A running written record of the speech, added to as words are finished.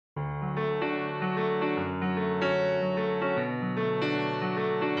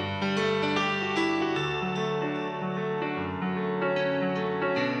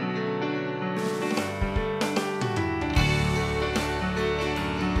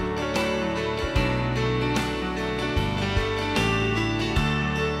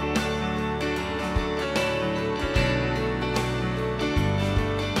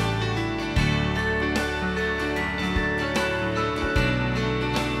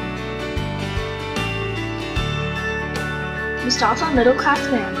Mustafa, a middle-class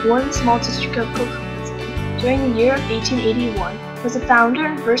man born in the small district of Caucasus during the year of 1881, was the founder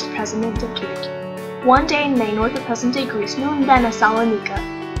and first president of Turkey. One day in May, north of present-day Greece, known then as Salonika,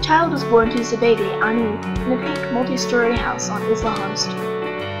 a child was born to his baby, Anya, in a pink multi-story house on Isfahan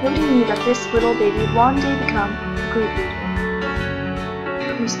Street. Nobody knew that this little baby would one day become a great leader.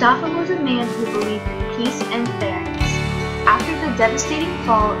 Mustafa was a man who believed in peace and fairness. After the devastating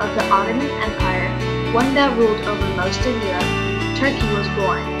fall of the Ottoman Empire, one that ruled over most of Europe, Turkey was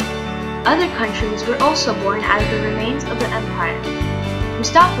born. Other countries were also born out of the remains of the empire.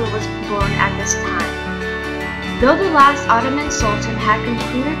 Mustafa was born at this time. Though the last Ottoman Sultan had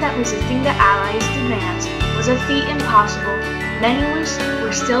concluded that resisting the Allies' demands was a feat impossible, many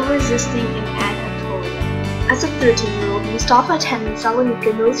were still resisting in Anatolia. As a 13-year-old, Mustafa attended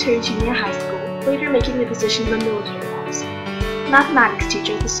Salonika Military Junior High School, later making the position of a military officer. The mathematics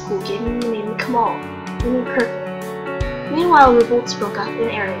teacher at the school gave him the name Kemal, meaning perfect. Meanwhile, revolts broke out in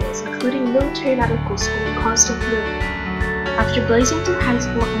areas, including military medical school in Constantinople. After blazing through high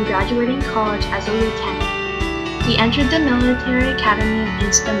school and graduating college as a lieutenant, he entered the military academy in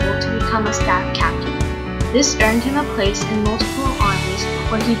Istanbul to become a staff captain. This earned him a place in multiple armies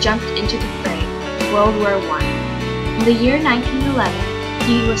before he jumped into the fray, World War I. In the year 1911,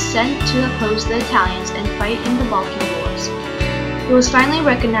 he was sent to oppose the Italians and fight in the Balkan Wars. He was finally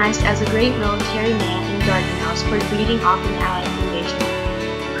recognized as a great military man in Dardanelles for beating off an Allied invasion.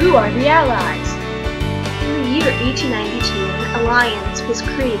 Who are the Allies? In the year 1892, an alliance was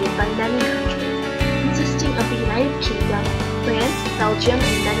created by many countries, consisting of the United Kingdom, France, Belgium,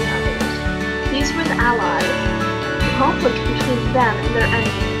 and many others. These were the Allies. The conflict between them and their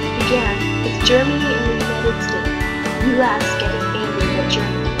enemies began with Germany and the United States, the US getting angry at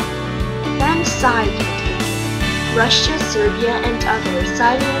Germany. Then sides were taken. Russia, Serbia, and others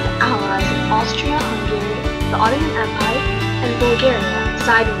siding with the Allies of Austria-Hungary, the Ottoman Empire, and Bulgaria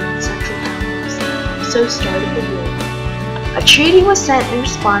siding with the Central Powers. So started the war. A treaty was sent in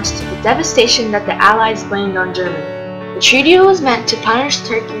response to the devastation that the Allies blamed on Germany. The treaty was meant to punish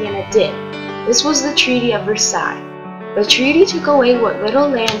Turkey, and it did. This was the Treaty of Versailles. The treaty took away what little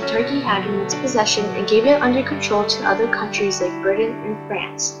land Turkey had in its possession and gave it under control to other countries like Britain and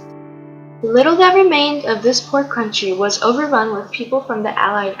France. The little that remained of this poor country was overrun with people from the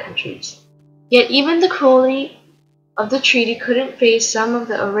Allied countries. Yet even the cruelty of the treaty couldn't faze some of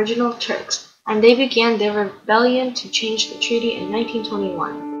the original Turks, and they began their rebellion to change the treaty in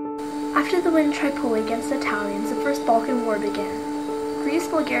 1921. After the win in Tripoli against the Italians, the First Balkan War began. Greece,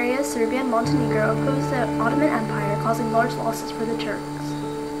 Bulgaria, Serbia, and Montenegro opposed the Ottoman Empire, causing large losses for the Turks.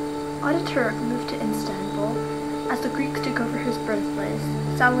 Ataturk moved to Istanbul as the Greeks took over his birthplace,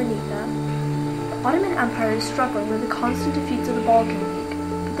 Salonika. The Ottoman Empire is struggling with the constant defeats of the Balkan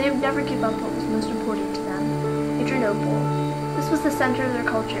League, but they would never give up what was most important to them, Adrianople. This was the center of their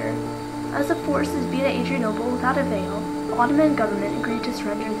culture. As the forces beat at Adrianople without avail, the Ottoman government agreed to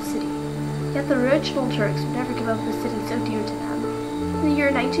surrender the city. Yet the original Turks would never give up a city so dear to them. In the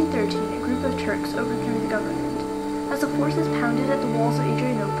year 1913, a group of Turks overthrew the government. As the forces pounded at the walls of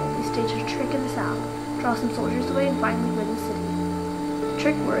Adrianople, they staged a trick in the south, draw some soldiers away, and finally win the city. The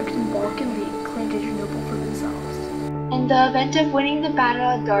trick worked, and the Balkan League claimed Adrianople for themselves. In the event of winning the Battle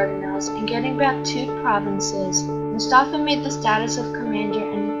of Dardanelles and getting back 2 provinces, Mustafa made the status of commander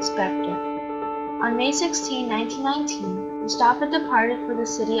and inspector. On May 16, 1919, Mustafa departed for the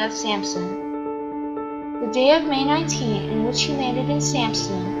city of Samsun. The day of May 19, in which he landed in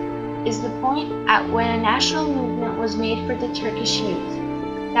Samsun, is the point at when a national movement was made for the Turkish youth.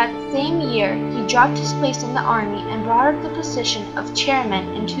 That same year, he dropped his place in the army and brought up the position of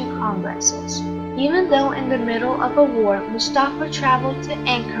chairman in 2 congresses. Even though in the middle of a war, Mustafa traveled to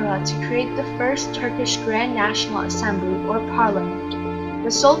Ankara to create the first Turkish Grand National Assembly or Parliament.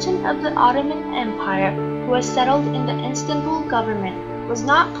 The Sultan of the Ottoman Empire, who was settled in the Istanbul government, was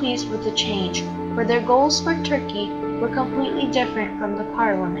not pleased with the change, for their goals for Turkey were completely different from the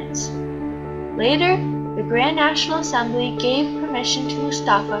parliaments. Later, the Grand National Assembly gave permission to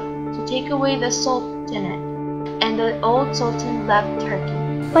Mustafa to take away the Sultanate, and the old Sultan left Turkey.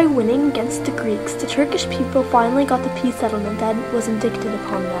 By winning against the Greeks, the Turkish people finally got the peace settlement that was indicted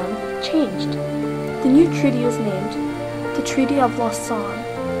upon them changed. The new treaty was named the Treaty of Lausanne.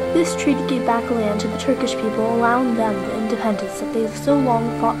 This treaty gave back land to the Turkish people, allowing them the independence that they so long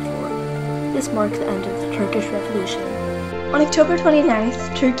fought for. This marked the end of the Turkish Revolution. On October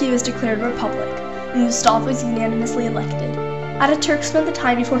 29th, Turkey was declared a republic, and Mustafa was unanimously elected. Ataturk spent the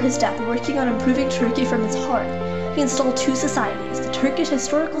time before his death working on improving Turkey from its heart. He installed 2 societies, the Turkish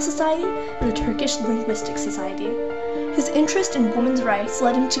Historical Society and the Turkish Linguistic Society. His interest in women's rights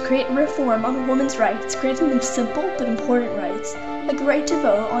led him to create a reform on women's rights, granting them simple but important rights, like the right to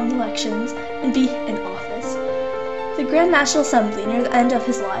vote on elections and be in office. The Grand National Assembly, near the end of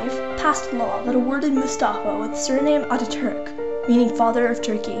his life, passed a law that awarded Mustafa with the surname Ataturk, meaning father of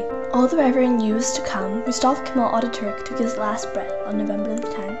Turkey. All the Reverend years to come, Mustafa Kemal Ataturk took his last breath on November the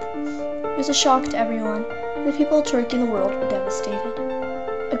 10th. It was a shock to everyone, and the people of Turkey and the world were devastated.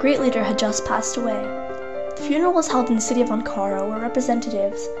 A great leader had just passed away. The funeral was held in the city of Ankara, where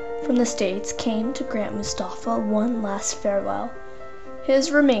representatives from the states came to grant Mustafa one last farewell.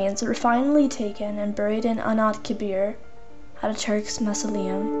 His remains were finally taken and buried in Anıtkabir, Ataturk's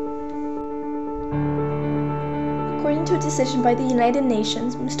mausoleum. According to a decision by the United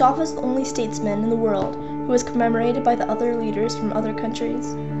Nations, Mustafa is the only statesman in the world who was commemorated by the other leaders from other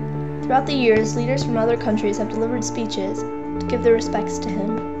countries. Throughout the years, leaders from other countries have delivered speeches to give their respects to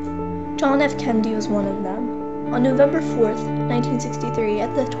him. John F. Kennedy was one of them. On November 4th, 1963,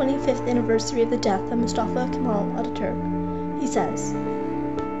 at the 25th anniversary of the death of Mustafa Kemal Ataturk, he says,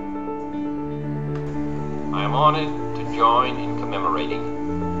 I am honored to join in commemorating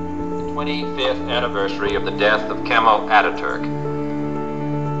the 25th anniversary of the death of Kemal Ataturk.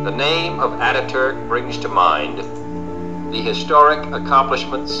 The name of Ataturk brings to mind the historic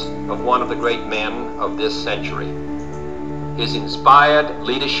accomplishments of one of the great men of this century. His inspired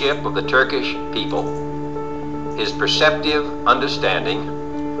leadership of the Turkish people, his perceptive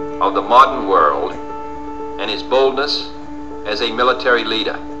understanding of the modern world, and his boldness as a military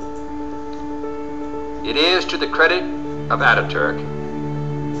leader. It is to the credit of Ataturk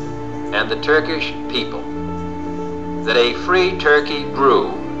and the Turkish people that a free Turkey grew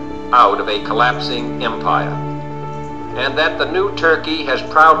out of a collapsing empire, and that the new Turkey has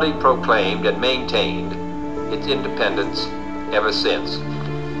proudly proclaimed and maintained its independence ever since.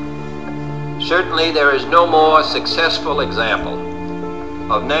 Certainly there is no more successful example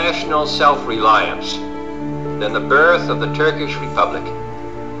of national self-reliance than the birth of the Turkish Republic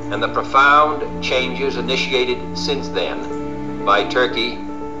and the profound changes initiated since then by Turkey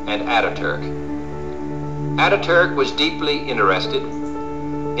and Ataturk. Ataturk was deeply interested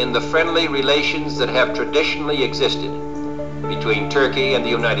in the friendly relations that have traditionally existed between Turkey and the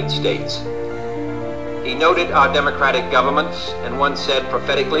United States. He noted our democratic governments and once said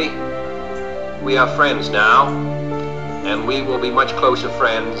prophetically, "We are friends now, and we will be much closer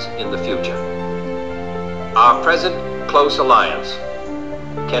friends in the future." Our present close alliance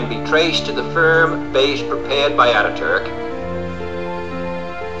can be traced to the firm base prepared by Ataturk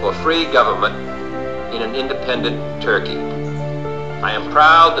for free government in an independent Turkey. I am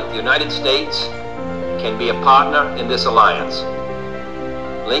proud that the United States can be a partner in this alliance,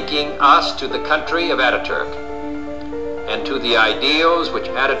 linking us to the country of Ataturk and to the ideals which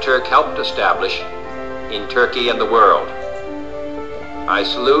Ataturk helped establish in Turkey and the world. I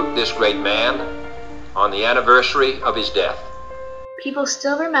salute this great man on the anniversary of his death. People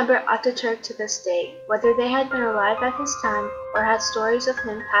still remember Ataturk to this day, whether they had been alive at his time or had stories of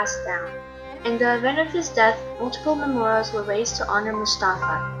him passed down. In the event of his death, multiple memorials were raised to honor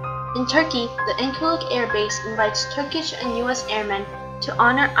Mustafa. In Turkey, the Incirlik Air Base invites Turkish and U.S. airmen to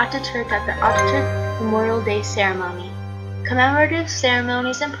honor Ataturk at the Ataturk Memorial Day ceremony. Commemorative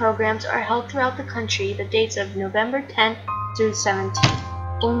ceremonies and programs are held throughout the country the dates of November 10th through 17th.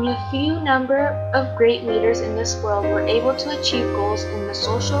 Only a few number of great leaders in this world were able to achieve goals in the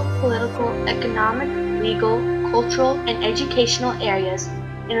social, political, economic, legal, cultural, and educational areas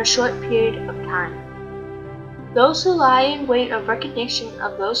in a short period of time. Those who lie in wait of recognition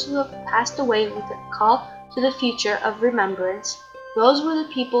of those who have passed away with a call to the future of remembrance, those were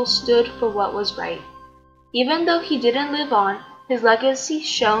the people stood for what was right. Even though he didn't live on, his legacy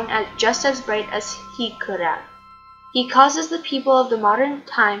shone just as bright as he could have. He causes the people of the modern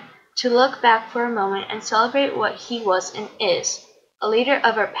time to look back for a moment and celebrate what he was and is, a leader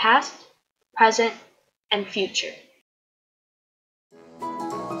of our past, present, and future.